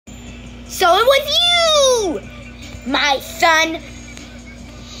So it was you, my son.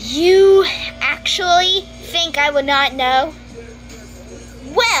 You actually think I would not know?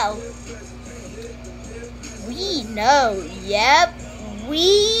 Well, we know. Yep,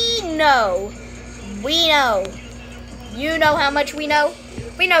 we know. We know. You know how much we know?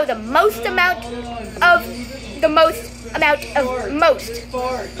 We know the most amount of the most amount of most.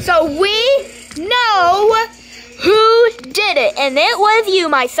 So we know who did it, and it was you,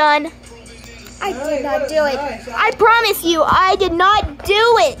 my son. I did not do it. I promise you, I did not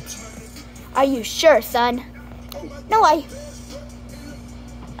do it. Are you sure, son? No, well,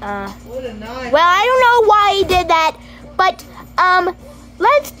 I don't know why he did that, but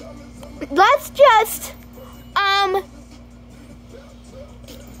let's just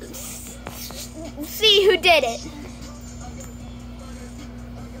see who did it.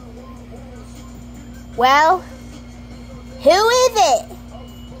 Well, who is it?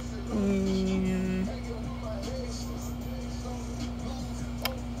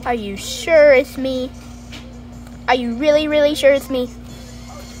 Are you sure it's me? Are you really, really sure it's me?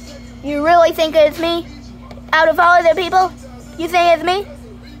 You really think it's me? Out of all of the people, you think it's me?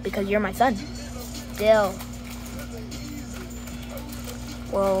 Because you're my son. Still.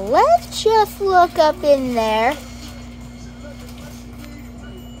 Well, let's just look up in there.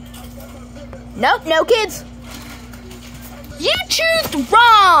 Nope, no kids. You choose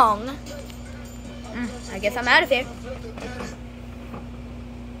wrong. I guess I'm out of here.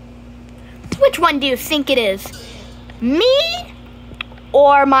 Which one do you think it is? Me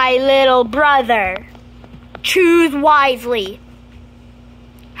or my little brother? Choose wisely.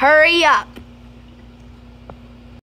 Hurry up.